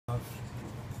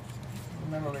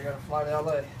Sacramento. They got to fly to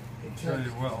LA. Sure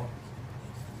you will.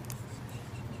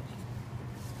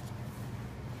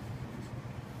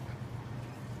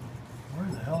 Where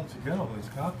in the hell did you get all these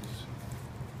copies?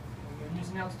 We're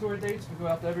using outdoor dates. We go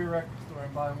out to every record store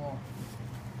and buy them all.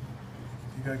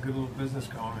 You got a good little business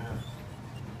going here.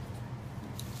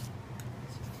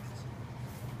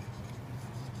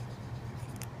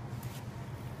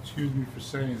 Excuse me for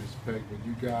saying this, Peg, but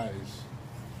you guys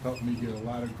helped me get a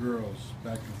lot of girls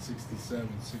back in 67,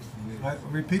 68.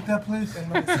 Repeat that, please. 10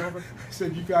 minutes sober. I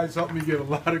said you guys helped me get a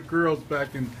lot of girls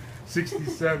back in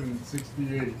 67 and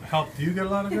 68. Helped you get a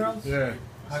lot of girls? Yeah.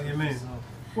 How do you mean?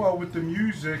 Well, with the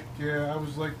music, I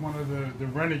was like one of the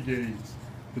renegades,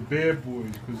 the bad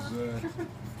boys, because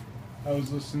I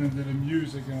was listening to the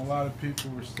music and a lot of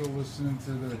people were still listening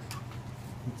to the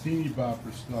teeny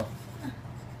bopper stuff.